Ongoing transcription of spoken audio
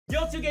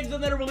Yo, 2K just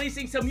ended up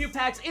releasing some new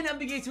packs in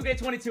NBA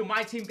 2K22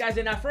 My Team, guys.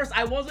 And at first,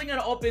 I wasn't going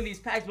to open these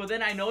packs, but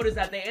then I noticed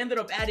that they ended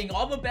up adding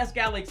all the best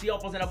Galaxy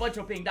Opals and a bunch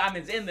of pink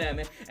diamonds in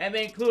them. And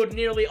they include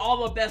nearly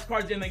all the best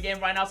cards in the game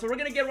right now. So we're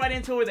going to get right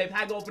into it with a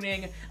pack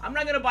opening. I'm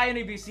not going to buy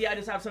any VC. I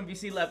just have some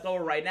VC left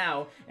over right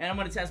now. And I'm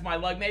going to test my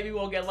luck. Maybe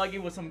we'll get lucky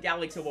with some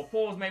Galaxy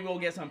Opals. Maybe we'll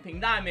get some pink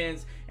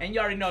diamonds. And you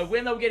already know, if we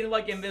end up getting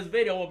lucky in this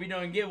video, we'll be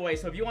doing giveaways.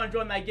 So if you want to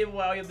join that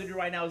giveaway, all you have to do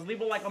right now is leave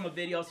a like on the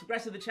video,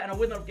 subscribe to the channel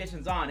with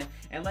notifications on,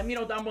 and let me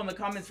know down below in the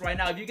comments right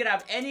now if you could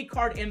have any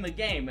card in the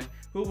game,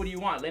 who would you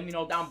want? Let me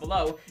know down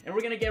below. And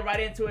we're gonna get right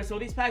into it. So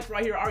these packs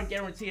right here are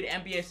guaranteed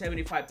NBA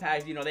 75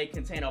 packs. You know, they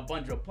contain a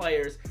bunch of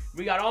players.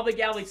 We got all the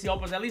Galaxy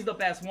Opals, at least the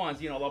best ones,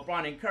 you know,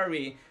 LeBron and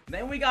Curry.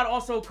 Then we got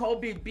also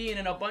Kobe Bean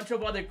and a bunch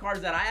of other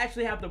cards that I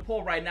actually have to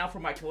pull right now for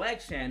my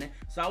collection.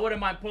 So I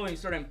wouldn't mind pulling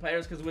certain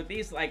players, because with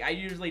these, like, I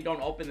usually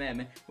don't open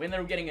them when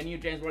they're getting a new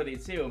James Worthy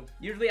too.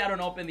 Usually I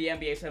don't open the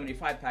NBA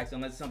 75 packs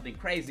unless it's something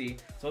crazy.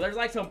 So there's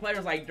like some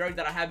players like Dirk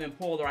that I haven't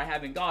pulled or I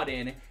haven't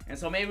gotten, and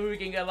so maybe we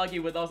can get lucky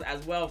with those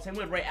as well. Same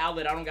with Ray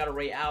Allen. I don't got a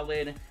Ray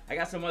Allen. I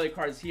got some other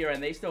cards here,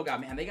 and they still got,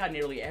 man, they got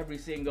nearly every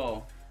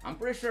single, I'm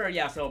pretty sure,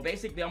 yeah, so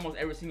basically almost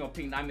every single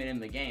pink diamond in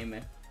the game.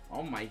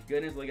 Oh my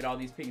goodness, look at all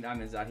these pink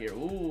diamonds out here.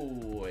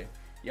 Ooh.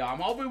 Yo, I'm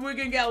hoping we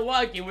can get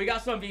lucky. We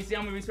got some VC.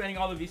 I'm going to be spending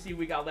all the VC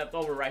we got left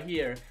over right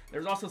here.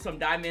 There's also some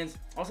diamonds.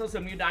 Also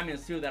some new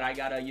diamonds, too, that I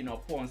got to, you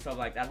know, pull and stuff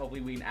like that.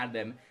 Hopefully, we can add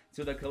them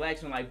to the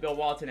collection, like Bill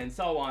Walton and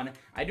so on.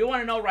 I do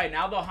want to know right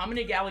now, though, how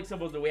many Galaxy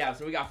Opals do we have?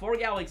 So, we got 4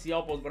 Galaxy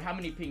Opals, but how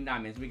many pink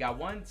diamonds? We got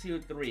 1, 2,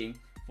 3,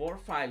 4,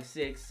 5,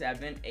 6,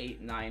 7,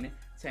 8, 9,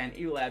 10,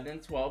 11,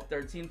 12,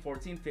 13,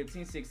 14,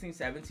 15, 16,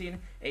 17,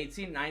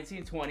 18,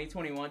 19, 20,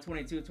 21,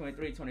 22,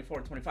 23,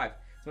 24, 25.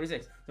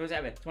 26,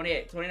 27,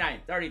 28, 29,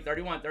 30,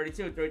 31,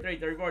 32, 33,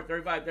 34,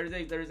 35,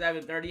 36,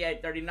 37,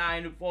 38,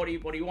 39, 40,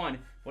 41,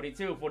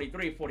 42,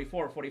 43,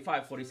 44,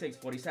 45, 46,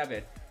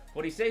 47,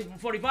 46,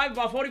 45,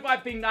 about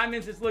 45 pink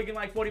diamonds. It's looking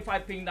like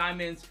 45 pink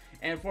diamonds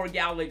and 4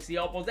 Galaxy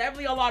Opals.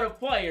 Definitely a lot of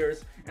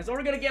players. And so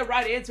we're going to get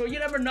right into it. You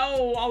never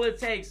know, all it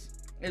takes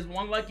is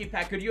one lucky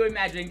pack. Could you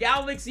imagine?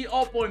 Galaxy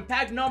Opal in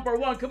pack number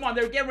 1. Come on,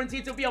 they're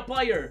guaranteed to be a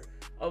player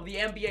of the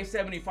NBA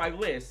 75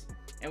 list.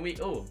 And we,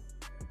 oh,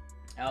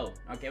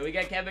 okay, we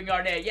get Kevin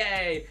Garnett.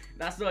 Yay!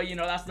 That's the, you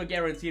know, that's the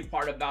guaranteed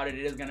part about it.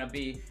 It is gonna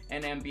be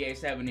an NBA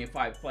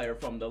 75 player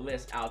from the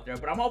list out there.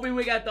 But I'm hoping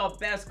we get the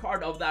best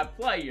card of that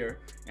player.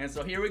 And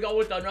so here we go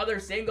with another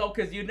single,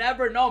 because you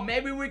never know.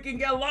 Maybe we can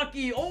get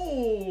lucky.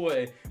 Oh,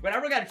 but I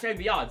never gotta check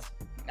the odds.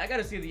 I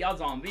gotta see the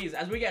odds on these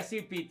as we get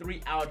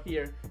CP3 out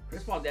here.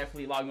 Chris Paul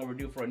definitely long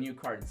overdue for a new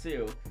card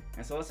too.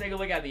 And so let's take a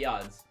look at the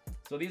odds.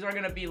 So these are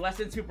gonna be less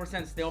than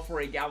 2% still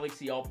for a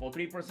Galaxy Opal,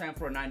 3%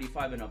 for a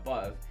 95 and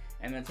above,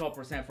 and then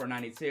 12% for a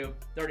 92,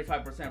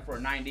 35% for a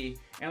 90.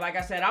 And like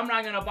I said, I'm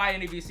not going to buy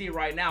any VC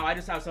right now. I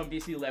just have some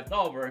VC left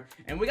over.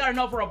 And we got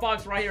enough for a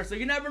box right here. So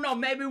you never know.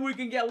 Maybe we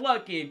can get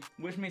lucky.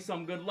 Wish me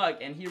some good luck.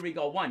 And here we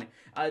go. 1,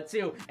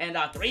 2, and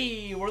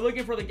 3. We're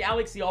looking for the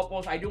Galaxy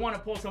Opals. I do want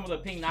to pull some of the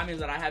pink diamonds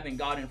that I haven't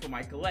gotten for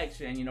my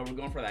collection. You know, we're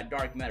going for that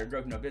dark matter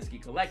Dirk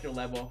Nowitzki collector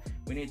level.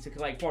 We need to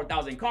collect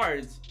 4,000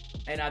 cards.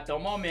 And at the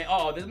moment,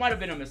 oh, this might have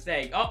been a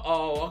mistake.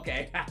 Uh-oh,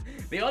 okay.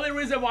 The only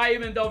reason why I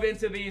even dove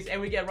into these and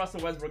we get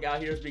Russell Westbrook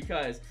out here is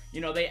because,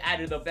 you know, they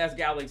added the best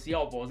Galaxy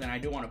Opals, and I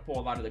do want to pull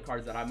a lot of the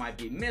cards that I might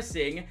be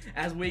missing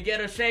as we get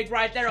a shake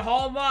right there.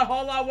 Hold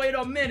on, wait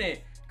a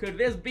minute. Could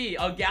this be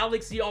a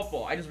Galaxy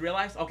Opal? I just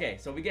realized. Okay,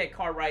 so we get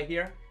card right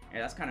here,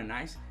 and that's kind of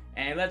nice.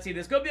 And let's see,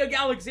 this could be a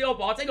Galaxy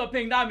Opal. I'll take a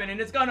pink diamond, and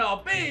it's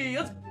gonna be...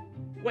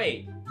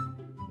 Wait,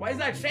 why is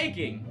that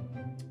shaking?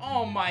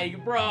 Oh my,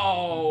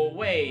 bro,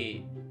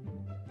 wait.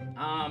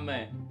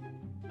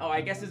 Oh,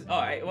 I guess it's,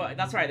 well,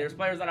 that's right, there's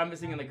players that I'm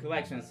missing in the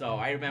collection, so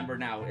I remember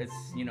now. It's,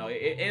 you know,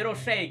 it'll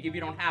shake if you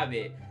don't have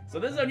it. So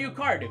this is a new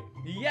card.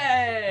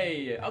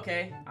 Yay!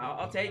 Okay,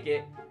 I'll take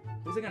it.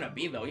 Who's it gonna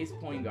be, though? He's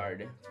point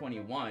guard,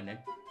 21.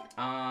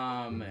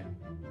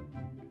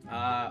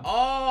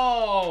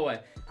 Oh,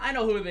 I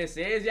know who this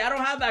is. Yeah, I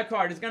don't have that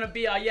card. It's gonna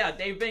be, yeah,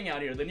 Dave Bing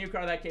out here, the new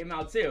card that came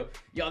out too.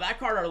 Yo, that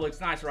card art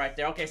looks nice right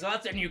there. Okay, so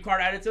that's a new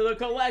card added to the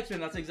collection.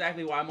 That's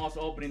exactly why I'm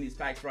also opening these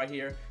packs right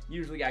here.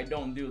 Usually I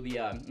don't do the,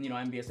 you know,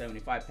 NBA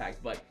 75 packs,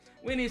 but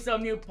we need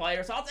some new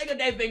players. So I'll take a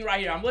Dave Bing right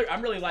here.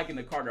 I'm really liking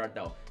the card art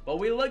though. But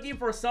we're looking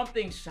for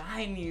something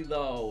shiny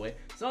though.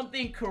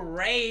 Something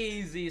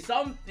crazy.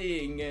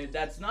 Something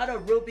that's not a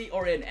ruby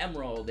or an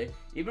emerald.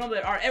 Even though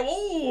they are. Hey,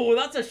 oh,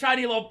 that's a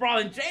shiny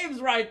LeBron James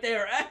right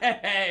there.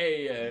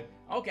 Hey.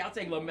 Okay, I'll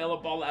take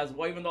LaMelo Ball as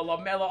well. Even though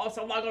LaMelo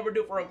also long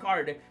overdue for a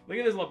card. Look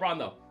at this LeBron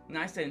though.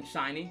 Nice and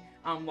shiny.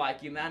 I'm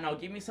liking that. Now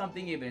give me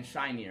something even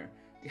shinier.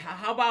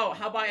 How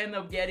about I end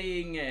up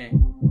getting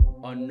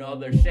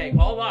another shake?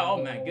 Hold on.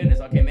 Oh my goodness.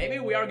 Okay, maybe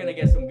we are gonna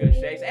get some good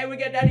shakes. Hey, we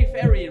get Danny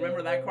Ferry.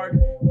 Remember that card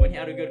when he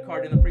had a good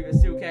card in the previous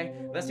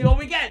 2K? Let's see what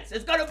we get.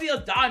 It's gonna be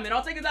a diamond.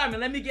 I'll take a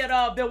diamond. Let me get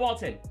Bill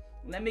Walton.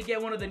 Let me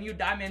get one of the new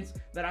diamonds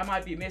that I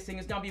might be missing.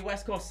 It's gonna be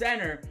West Coast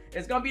Center.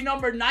 It's gonna be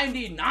number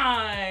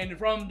 99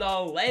 from the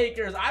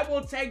Lakers. I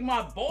will take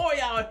my boy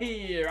out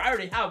here. I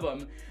already have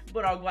him.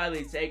 but I'll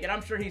gladly take it.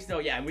 I'm sure he's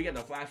still, yeah, and we get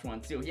the flash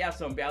one too. He has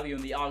some value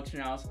in the auction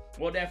house.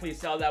 We'll definitely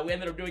sell that. We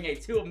ended up doing a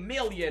 2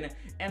 million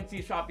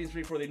empty shopping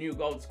spree for the new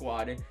gold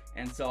squad,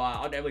 and so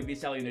I'll definitely be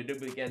selling the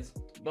duplicates.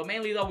 But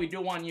mainly though, we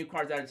do want new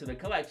cards added to the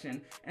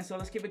collection, and so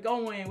let's keep it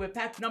going with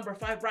pack number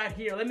 5 right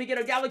here. Let me get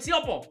a Galaxy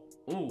Opal.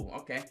 Ooh,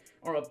 okay,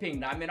 or a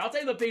pink diamond. I'll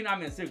take the pink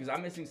diamonds too, because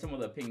I'm missing some of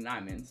the pink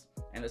diamonds.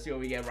 And let's see what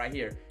we get right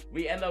here.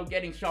 We end up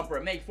getting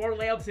Shumper. Make 4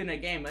 layups in a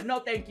game. No,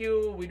 thank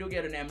you. We do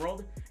get an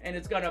emerald, and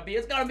it's gonna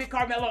be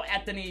Carmelo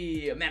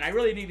Anthony. Man, I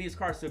really need these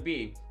cards to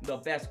be the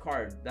best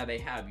card that they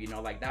have. You know,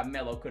 like that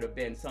Melo could have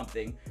been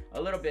something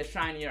a little bit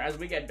shinier. As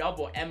we get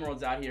double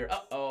emeralds out here.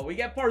 We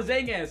get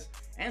Porzingis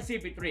and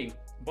CP3.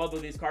 Both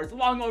of these cards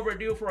long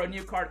overdue for a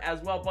new card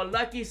as well. But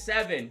lucky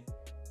 7.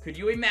 Could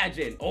you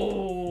imagine?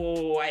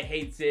 Oh, I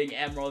hate seeing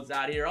emeralds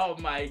out here. Oh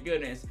my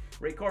goodness.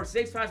 Record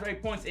 6 fast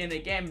break points in the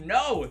game.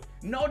 No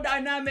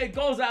dynamic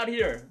goals out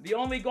here. The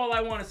only goal I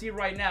want to see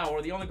right now,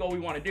 or the only goal we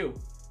want to do,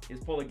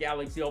 is pull a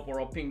Galaxy Opal or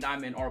a pink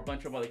diamond or a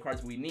bunch of other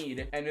cards we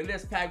need. And in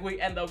this pack,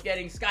 we end up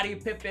getting Scottie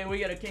Pippen. We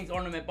get a King's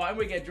Ornament ball, and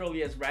we get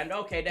Julius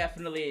Randle. Okay,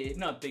 definitely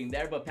nothing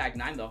there, but pack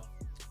 9 though.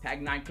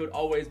 Pack 9 could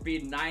always be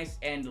nice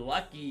and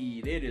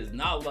lucky. It is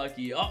not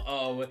lucky.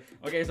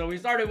 Okay, so we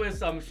started with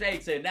some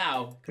shakes, and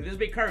now could this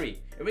be Curry?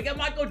 If we get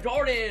Michael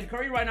Jordan,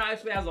 Curry right now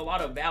actually has a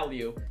lot of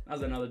value.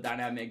 That's another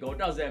dynamic goal.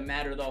 Doesn't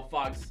matter though,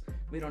 Fox.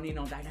 We don't need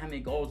no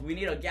dynamic goals. We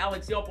need a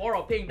Galaxy Opal or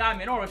a pink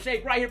diamond or a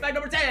shake right here. Pack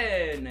number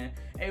 10.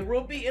 A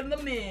rupee in the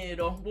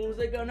middle. Who's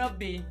it gonna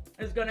be?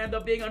 It's gonna end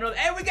up being another.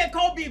 Hey, we get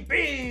Kobe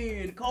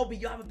Bean. Kobe,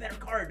 you have a better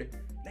card.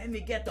 Let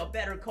me get the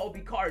better Kobe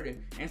card.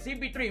 And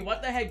CP3,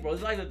 what the heck, bro? This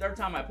is like the 3rd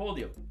time I pulled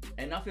you.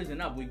 Enough is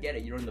enough. We get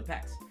it. You're in the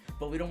packs.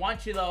 But we don't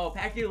want you, though.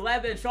 Pack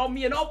 11. Show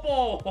me an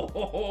Opal.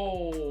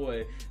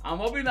 I'm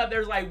hoping that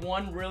there's, like,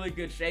 one really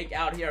good shake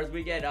out here as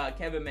we get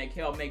Kevin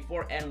McHale make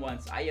 4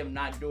 N1s. I am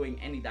not doing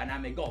any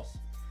dynamic goals.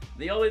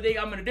 The only thing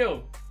I'm going to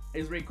do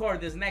is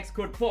record this next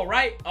good pull,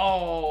 right?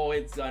 Oh,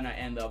 it's going to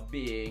end up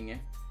being...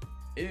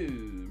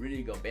 Ooh,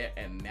 Rudy Gobert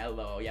and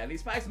Melo. Yeah,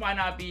 these packs might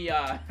not be,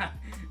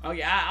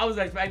 okay, I was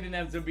expecting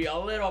them to be a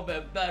little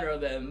bit better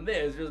than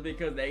this just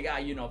because they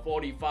got, you know,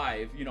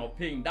 45, you know,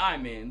 pink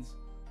diamonds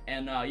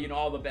and, you know,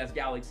 all the best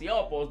Galaxy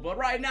Opals. But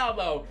right now,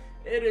 though,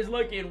 it is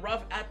looking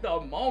rough at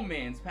the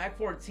moment. Pack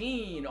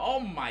 14.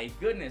 Oh, my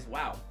goodness.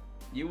 Wow.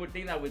 You would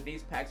think that with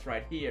these packs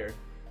right here.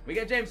 We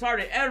get James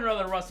Harden and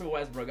another Russell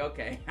Westbrook.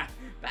 Okay.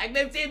 Pack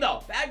 15,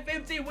 though. Pack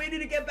 15. We need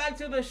to get back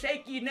to the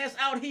shakiness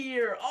out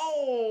here.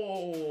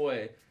 Oh,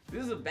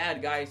 this is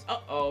bad, guys.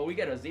 We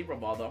get a zebra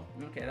ball, though.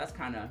 Okay, that's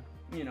kind of,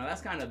 you know,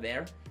 that's kind of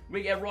there.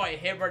 We get Roy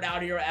Hibbert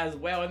out here as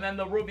well. And then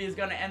the Ruby is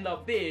going to end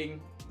up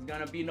being, it's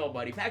going to be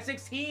nobody. Pack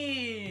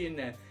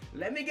 16.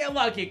 Let me get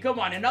lucky. Come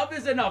on, enough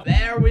is enough.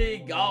 There we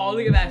go.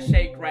 Look at that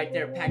shake right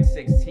there. Pack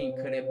 16.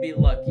 Could it be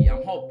lucky?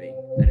 I'm hoping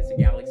that it's a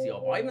Galaxy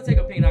Opal. I'll even take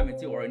a pink diamond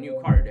too, or a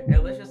new card. Hey,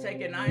 let's just take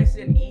it nice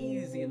and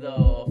easy,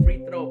 though.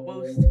 Free throw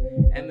boost,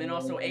 and then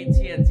also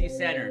AT&T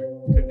Center.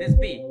 Could this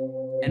be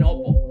an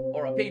Opal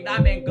or a pink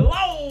diamond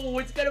glow?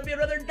 It's gonna be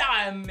another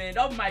diamond.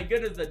 Oh my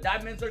goodness, the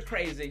diamonds are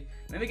crazy.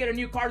 Let me get a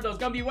new card, though. It's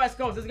gonna be West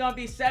Coast. It's gonna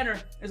be Center.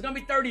 It's gonna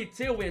be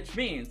 32, which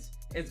means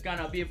it's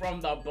gonna be from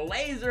the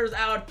Blazers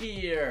out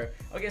here.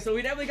 Okay, so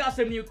we definitely got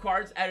some new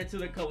cards added to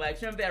the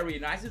collection. Very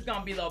nice. It's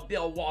gonna be the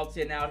Bill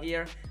Walton out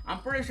here. I'm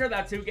pretty sure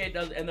that 2K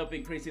does end up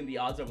increasing the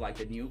odds of like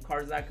the new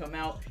cards that come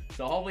out.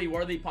 So hopefully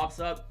Worthy pops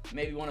up.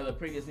 Maybe one of the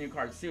previous new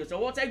cards too. So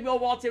we'll take Bill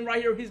Walton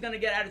right here. He's gonna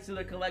get added to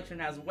the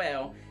collection as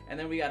well. And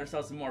then we got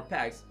ourselves some more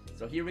packs.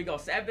 So here we go.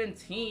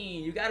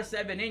 17. You got a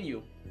 7 in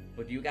you,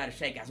 but you got a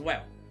shake as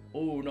well.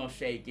 Oh, no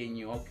shake in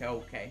you.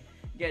 Okay.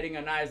 Getting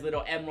a nice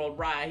little emerald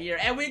right here,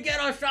 and we get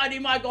a shiny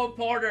Michael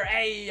Porter.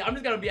 Hey, I'm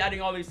just gonna be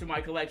adding all these to my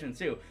collection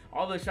too.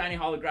 All the shiny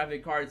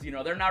holographic cards, you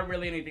know, they're not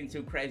really anything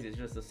too crazy. It's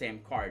just the same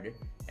card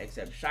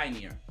except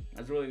shinier.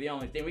 That's really the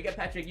only thing. We get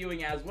Patrick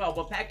Ewing as well.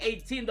 But pack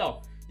 18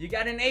 though, you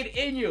got an 8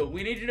 in you.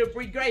 We need you to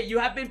be great. You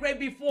have been great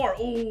before.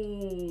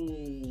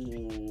 Ooh,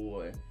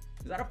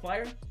 is that a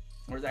player?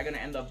 Or is that going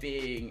to end up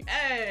being,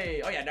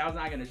 hey, oh yeah, that was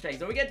not going to shake.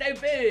 So we get Dave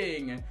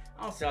Bing.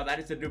 I'll sell that.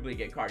 It's a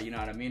duplicate card, you know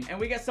what I mean? And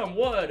we get some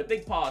wood,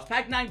 big paws.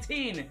 Pack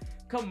 19.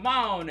 Come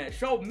on,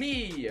 show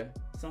me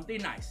something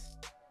nice.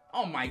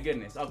 Oh my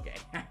goodness, okay.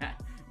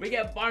 We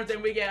get Barnes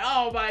and we get,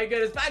 oh my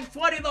goodness. Pack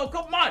 20 though,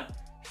 come on.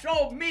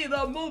 Show me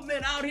the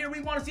movement out here.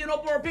 We want to see an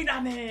Opal or a pink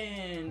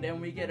diamond. And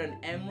we get an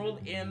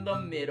emerald in the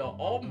middle.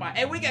 Oh my,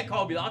 and we get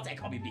Kobe. I'll take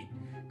Kobe Bean.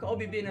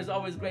 Kobe Bean is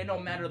always great, no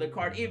matter the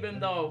card. Even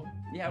though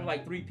you have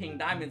like 3 pink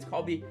diamonds,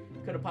 Kobe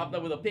could have popped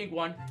up with a pink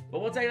one.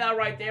 But we'll take that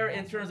right there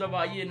in terms of,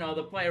 you know,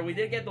 the player. We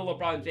did get the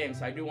Lebron James,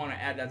 so I do want to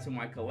add that to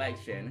my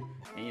collection.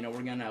 And, you know,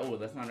 we're gonna, oh,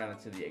 let's not add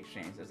that to the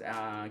exchange.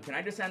 Can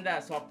I just send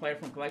that swap player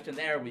from collection?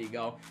 There we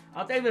go.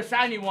 I'll take the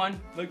shiny one.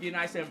 Looking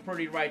nice and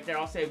pretty right there.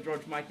 I'll save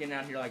George Mikan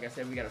out here. Like I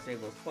said, we got to save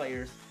those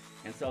players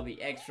and sell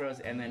the extras.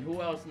 And then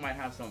who else might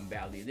have some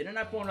value? Didn't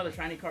I pull another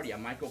shiny card? Yeah,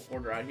 Michael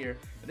Porter out here.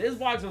 This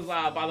box was,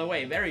 by the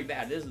way, very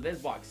bad. This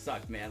box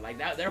sucked, man. Like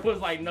that, there was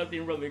like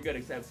nothing really good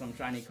except some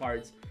shiny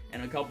cards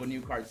and a couple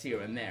new cards here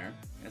and there.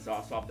 And so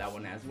I'll swap that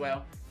one as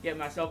well. get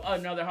myself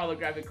another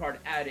holographic card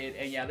added.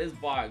 And yeah, this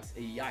box,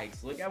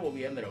 yikes, look at what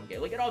we ended up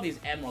getting. Look at all these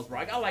emeralds, bro.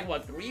 I got like,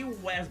 what, 3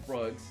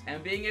 Westbrooks.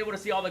 And being able to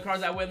see all the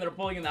cards that we ended up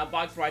pulling in that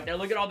box right there.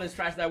 Look at all this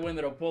trash that we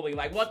ended up pulling.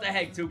 Like, what the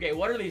heck, 2K?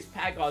 What are these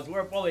pack odds?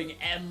 We're pulling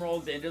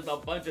emeralds and just a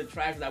bunch of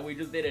trash that we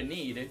just didn't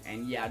need.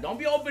 And yeah, don't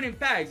be opening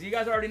packs. You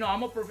guys already know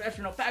I'm a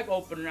professional pack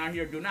opener around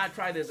here. Do not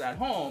try this at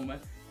home.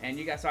 And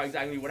you guys saw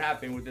exactly what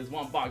happened with this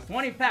one box.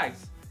 20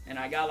 packs. And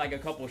I got like a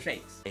couple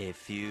shakes. A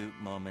few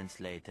moments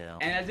later.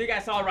 And as you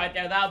guys saw right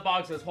there, that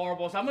box is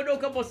horrible. So I'm gonna do a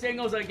couple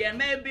singles again.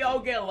 Maybe I'll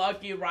get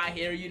lucky right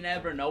here. You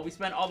never know. We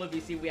spent all the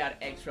VC we had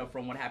extra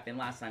from what happened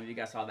last time. If you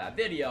guys saw that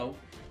video.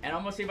 And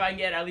I'm gonna see if I can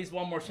get at least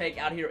one more shake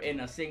out here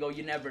in a single.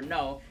 You never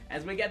know.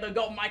 As we get the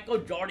GOAT Michael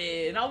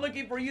Jordan. I'm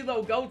looking for you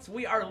though, GOATs.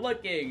 We are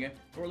looking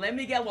for, let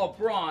me get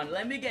LeBron.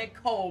 Let me get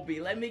Kobe.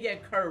 Let me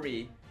get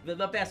Curry. The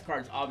best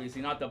cards,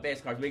 obviously, not the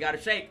best cards. We gotta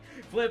shake,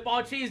 flip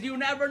all cheese, you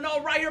never know,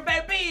 right here,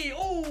 baby.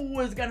 Ooh,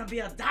 it's gonna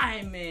be a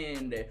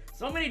diamond.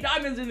 So many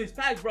diamonds in these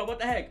packs, bro. What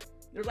the heck?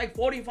 There's like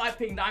 45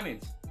 pink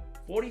diamonds.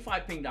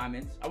 45 pink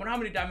diamonds. I wonder how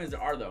many diamonds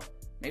there are, though.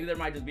 Maybe there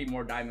might just be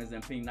more diamonds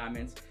than pink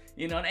diamonds.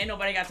 You know, ain't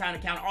nobody got time to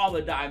count all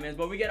the diamonds.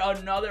 But we get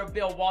another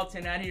Bill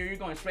Walton out here. You're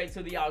going straight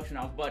to the auction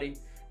house, buddy.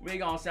 We're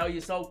gonna sell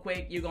you so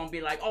quick. You're gonna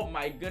be like, oh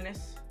my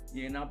goodness.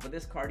 You know, but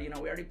this card, you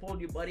know, we already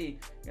pulled you, buddy.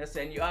 Gonna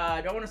send you.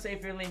 I don't want to say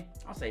Finley.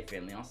 I'll say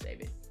Finley. I'll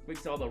save it. We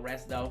sell the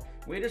rest though.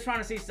 We're just trying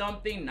to see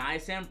something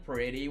nice and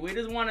pretty. We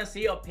just want to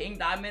see a pink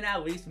diamond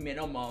at least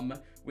minimum.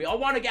 We all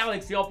want a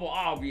Galaxy Opal,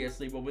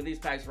 obviously, but with these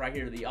packs right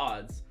here, the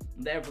odds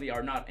definitely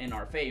are not in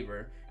our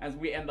favor. As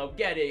we end up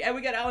getting, and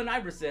we got Allen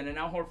Iverson and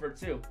Al Horford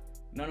too.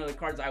 None of the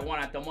cards I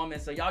want at the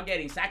moment, so y'all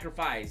getting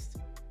sacrificed.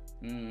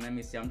 Let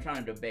me see. I'm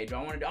trying to debate.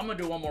 I'm gonna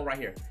do one more right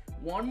here.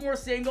 One more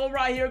single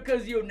right here,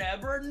 because you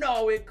never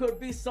know. It could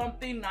be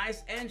something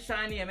nice and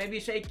shiny and maybe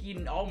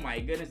shaking. Oh my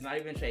goodness, not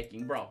even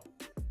shaking, bro.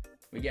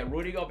 We get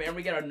Rudy Gobert and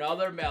we get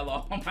another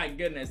Melo. Oh my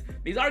goodness.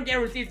 These aren't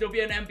guaranteed to be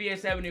an NBA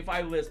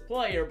 75 list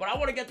player, but I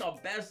want to get the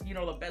best, you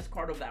know, the best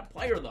card of that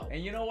player though.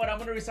 And you know what? I'm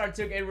going to restart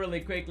 2K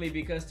really quickly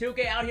because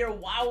 2K out here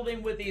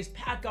wilding with these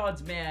pack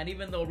odds, man.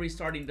 Even though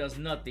restarting does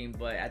nothing,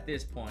 but at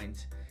this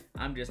point,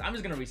 I'm just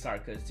gonna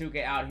restart because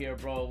 2K out here,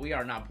 bro. We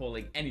are not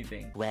pulling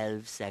anything.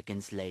 12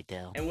 seconds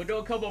later. And we'll do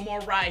a couple more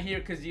right here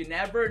because you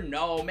never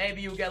know.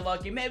 Maybe you get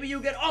lucky, maybe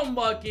you get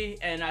unlucky.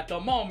 And at the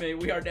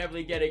moment, we are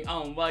definitely getting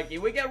unlucky.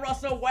 We get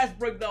Russell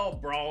Westbrook though,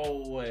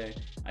 bro.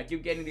 I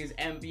keep getting these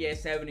NBA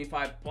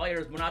 75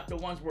 players, but not the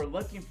ones we're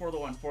looking for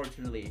though,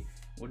 unfortunately.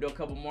 We'll do a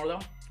couple more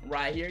though.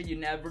 Right here, you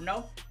never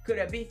know. Could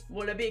it be?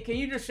 Will it be? Can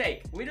you just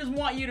shake? We just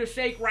want you to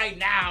shake right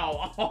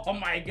now. Oh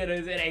my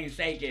goodness, it ain't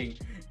shaking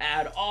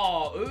at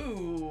all.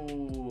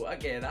 Ooh,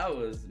 okay, that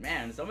was,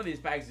 man, some of these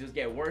packs just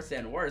get worse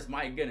and worse.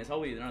 My goodness,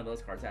 hopefully none of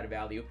those cards had a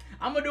value.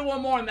 I'm gonna do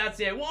one more and that's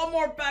it. One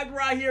more pack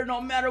right here, no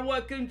matter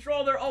what.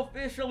 Controller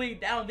officially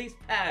down these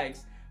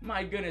packs.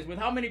 My goodness, with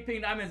how many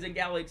pink diamonds and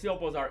Galaxy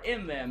Opals are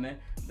in them,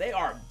 they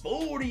are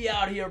booty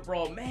out here,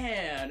 bro,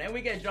 man. And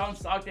we get John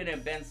Stockton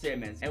and Ben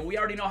Simmons. And we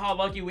already know how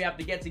lucky we have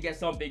to get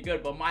something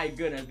good. But my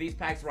goodness, these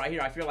packs right here,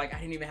 I feel like I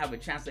didn't even have a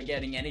chance of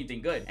getting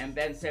anything good. And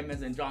Ben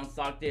Simmons and John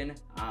Stockton,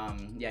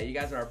 yeah, you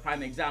guys are a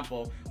prime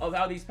example of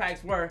how these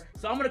packs were.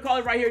 So I'm going to call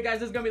it right here, guys.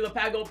 This is going to be the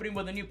pack opening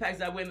with the new packs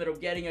that we ended up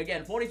getting.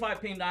 Again,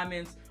 45 pink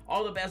diamonds,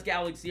 all the best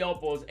Galaxy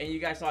Opals, and you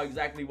guys saw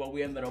exactly what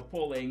we ended up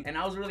pulling. And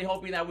I was really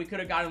hoping that we could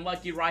have gotten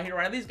lucky right here,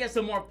 or at least get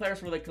some more players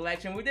for the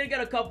collection. We did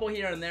get a couple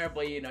here and there,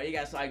 but you know, you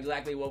guys saw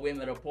exactly what we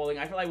ended up pulling.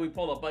 I feel like we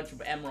pulled a bunch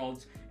of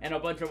emeralds and a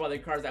bunch of other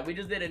cards that we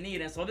just didn't need.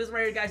 And so this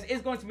right here, guys,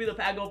 is going to be the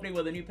pack opening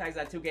with the new packs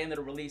that 2K ended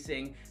up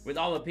releasing with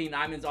all the pink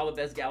diamonds, all the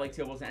best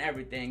Galaxy Opals and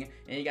everything.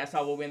 And you guys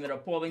saw what we ended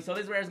up pulling. So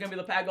this right here is going to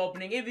be the pack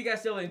opening. If you guys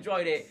still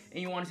enjoyed it and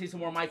you want to see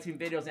some more My Team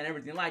videos and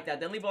everything like that,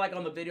 then leave a like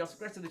on the video,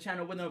 subscribe to the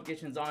channel with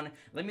notifications on.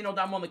 Let me know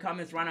down below in the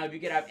comments right now if you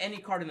could have any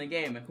card in the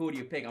game. Who do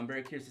you pick? I'm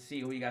very curious to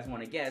see who you guys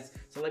want to guess.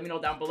 So let me know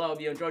down below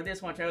if you enjoyed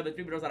this one. Check out the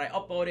 3 videos that I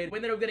uploaded. We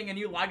ended up getting a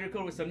new logger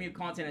code with some new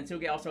content, and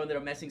 2K also ended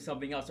up messing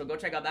something up. So go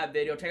check out that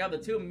video. Check out the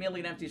 2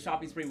 million empty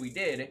shopping spree we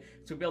did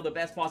to build the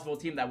best possible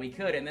team that we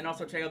could. And then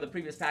also check out the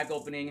previous pack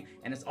opening.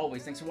 And as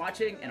always, thanks for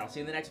watching, and I'll see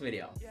you in the next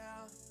video.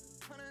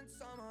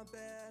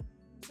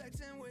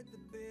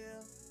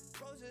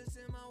 Roses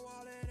in my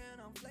wallet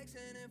and I'm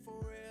flexing it for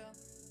real.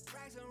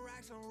 Racks and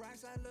racks and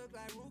racks, I look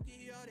like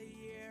rookie of the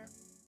year.